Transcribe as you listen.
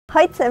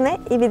Hallo zusammen,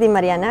 ich bin die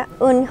Mariana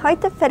und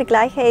heute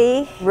vergleiche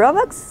ich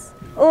Robox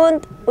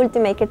und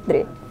Ultimaker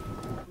 3.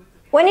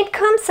 When it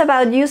comes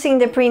about using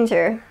the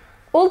printer,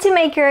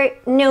 Ultimaker,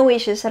 no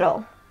issues at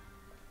all.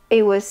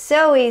 It was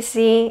so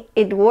easy,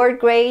 it worked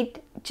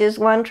great, just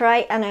one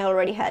try and I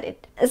already had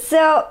it.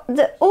 So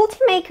the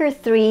Ultimaker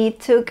 3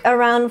 took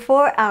around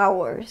 4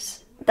 hours.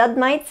 That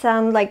might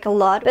sound like a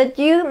lot, but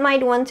you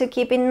might want to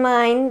keep in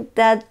mind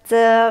that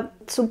the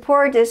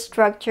support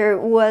structure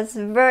was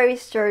very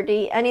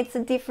sturdy and it's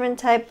a different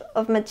type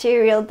of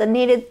material that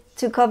needed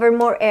to cover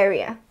more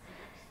area.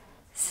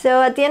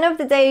 So at the end of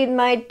the day, it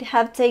might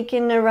have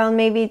taken around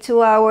maybe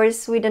 2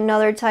 hours with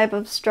another type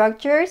of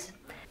structures.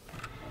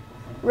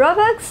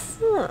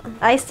 Robox,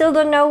 I still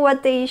don't know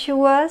what the issue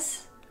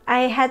was.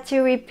 I had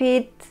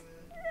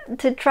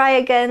to try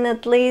again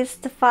at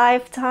least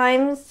 5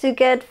 times to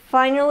get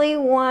finally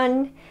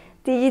one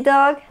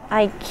Digidog.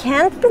 I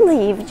can't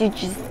believe you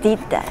just did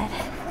that.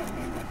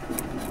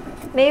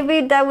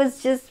 Maybe that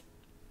was just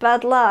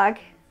bad luck,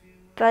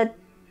 but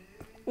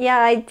yeah,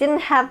 I didn't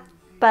have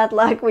bad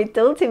luck with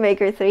the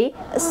Ultimaker 3.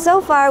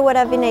 So far what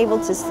I've been able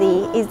to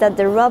see is that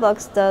the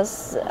Robox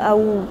does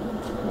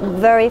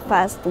very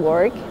fast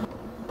work.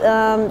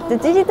 The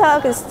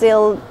Digidog is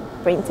still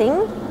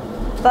printing,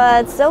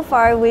 but so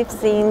far we've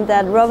seen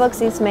that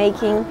Robox is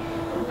making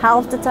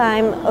half the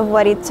time of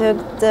what it took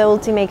the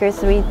Ultimaker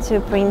 3 to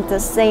print the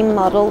same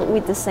model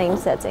with the same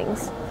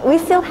settings. We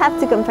still have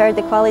to compare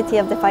the quality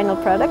of the final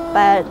product,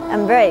 but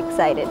I'm very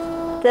excited.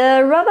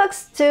 The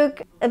Robox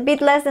took a bit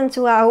less than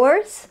 2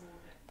 hours,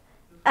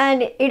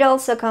 and it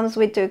also comes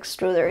with 2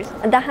 extruders.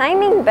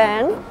 Daheim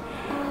bin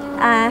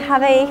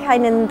habe ich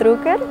einen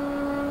Drucker,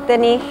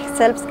 den ich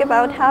selbst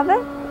gebaut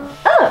habe.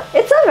 Oh,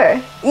 it's over!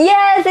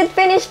 Yes, it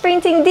finished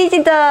printing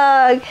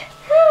Digidog!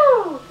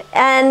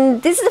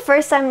 And this is the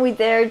first time we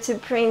dare to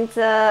print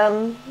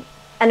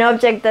an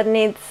object that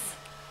needs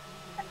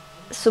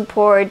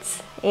support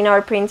in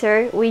our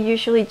printer. We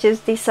usually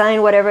just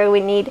design whatever we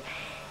need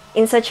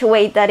in such a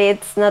way that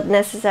it's not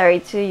necessary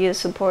to use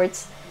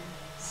supports.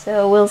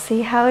 So we'll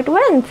see how it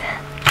went.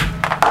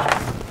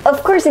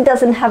 Of course it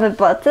doesn't have a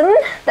button.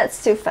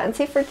 That's too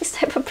fancy for this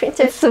type of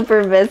printer. It's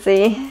super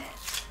messy.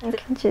 I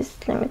can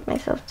just limit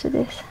myself to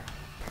this.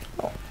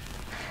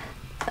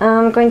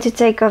 I'm going to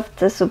take off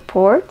the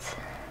support.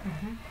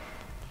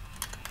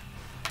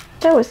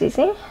 That was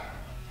easy.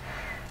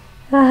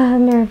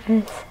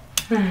 Nervous.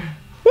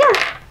 Yeah,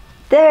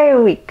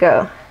 there we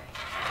go.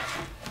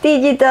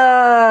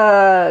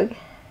 Digidog!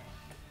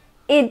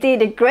 It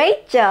did a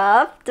great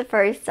job the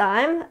first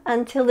time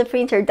until the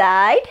printer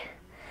died.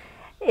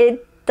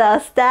 It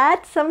does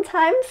that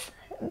sometimes,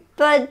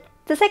 but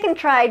the second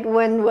try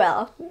went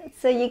well.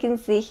 So you can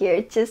see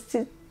here, just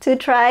two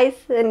tries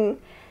and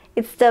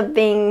it stopped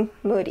being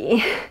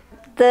moody.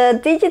 The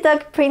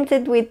Digidog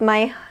printed with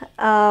my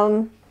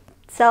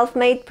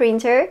self-made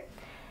printer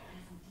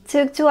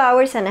took 2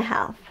 hours and a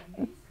half,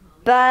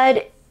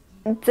 but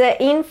the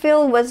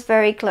infill was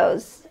very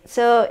close.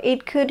 So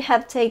it could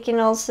have taken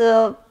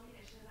also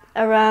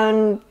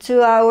around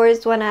 2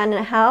 hours,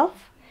 1.5,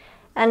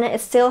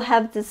 and still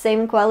have the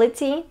same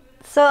quality.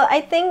 So I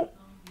think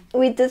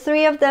with the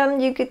 3 of them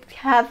you could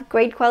have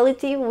great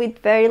quality with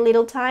very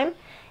little time.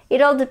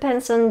 It all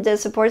depends on the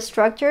support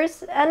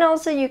structures, and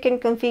also you can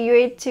configure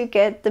it to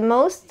get the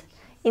most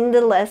in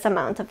the less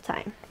amount of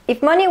time.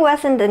 If money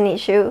wasn't an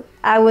issue,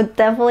 I would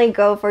definitely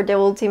go for the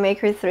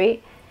Ultimaker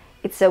 3.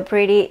 It's so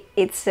pretty,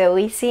 it's so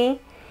easy,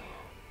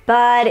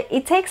 but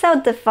it takes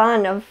out the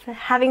fun of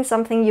having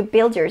something you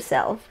build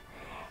yourself.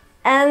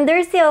 And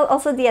there's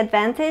also the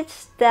advantage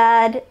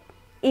that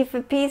if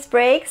a piece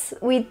breaks,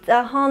 with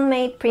a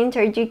homemade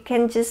printer you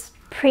can just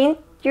print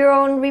your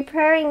own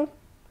repairing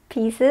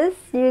pieces.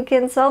 You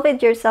can solve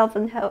it yourself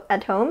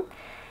at home.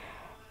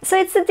 So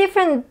it's a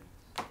different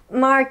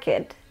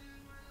market.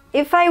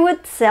 If I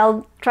would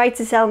try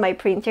to sell my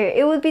printer,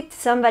 it would be to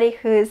somebody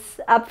who's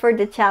up for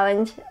the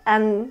challenge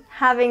and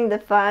having the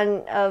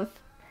fun of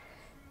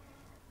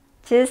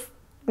just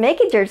make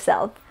it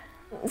yourself.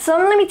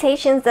 Some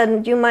limitations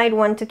that you might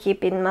want to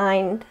keep in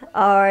mind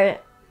are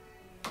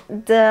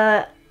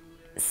the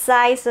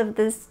size of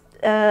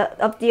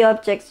the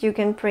objects you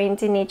can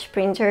print in each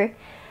printer.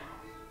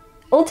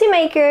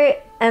 Ultimaker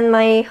and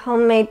my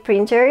homemade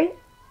printer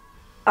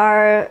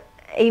are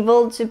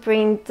able to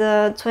print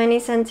 20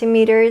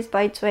 centimeters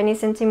by 20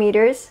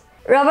 centimeters.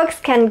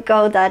 Robox can't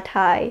go that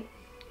high.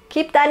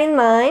 Keep that in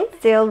mind.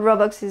 Still,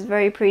 Robox is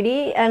very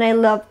pretty and I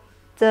love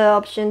the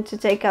option to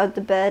take out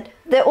the bed.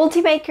 The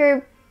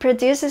Ultimaker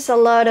produces a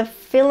lot of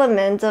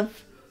filament,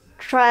 of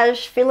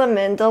trash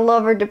filament all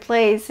over the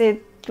place.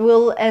 It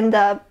will end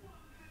up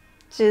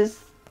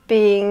just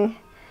being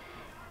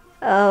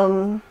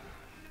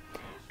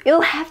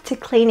you'll have to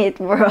clean it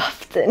more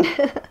often.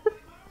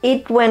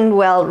 It went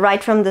well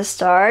right from the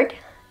start.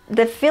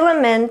 The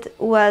filament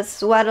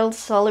was water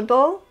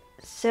soluble,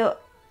 so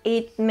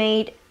it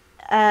made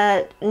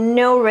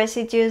no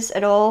residues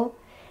at all.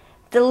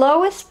 The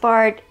lowest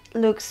part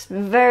looks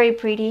very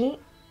pretty,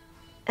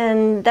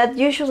 and that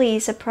usually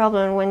is a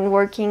problem when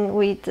working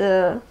with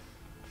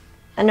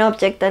an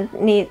object that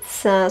needs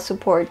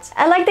support.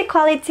 I like the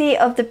quality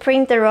of the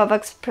print the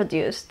Robox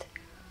produced,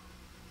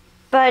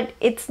 but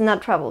it's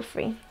not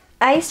trouble-free.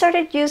 I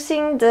started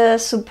using the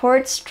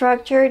support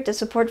structure, the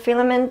support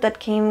filament that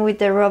came with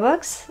the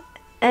Robox,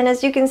 and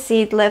as you can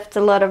see it left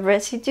a lot of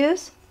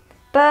residues,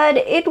 but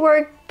it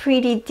worked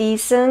pretty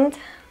decent.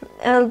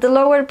 The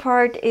lower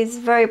part is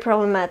very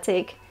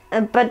problematic,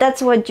 but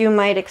that's what you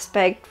might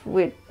expect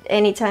with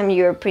anytime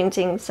you're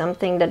printing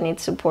something that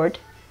needs support.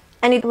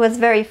 And it was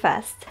very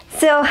fast.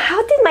 So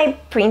how did my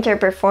printer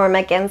perform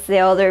against the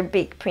other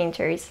big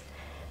printers?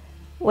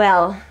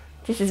 Well,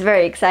 this is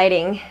very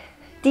exciting.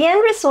 The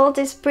end result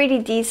is pretty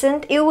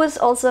decent. It was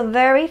also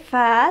very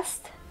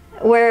fast,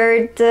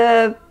 where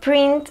the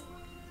print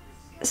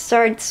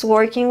starts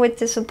working with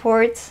the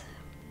supports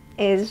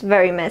is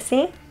very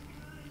messy.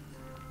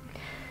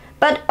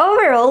 But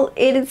overall,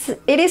 it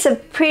is a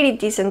pretty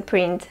decent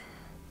print.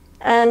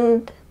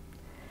 And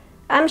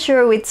I'm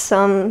sure with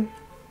some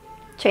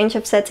change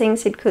of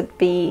settings it could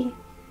be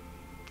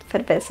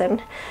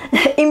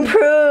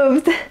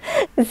improved.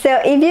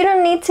 So if you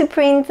don't need to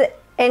print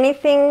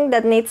anything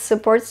that needs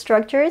support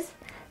structures,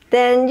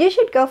 then you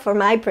should go for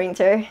my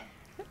printer.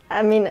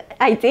 I mean,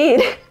 I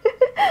did.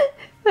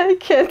 I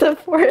can't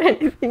afford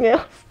anything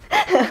else.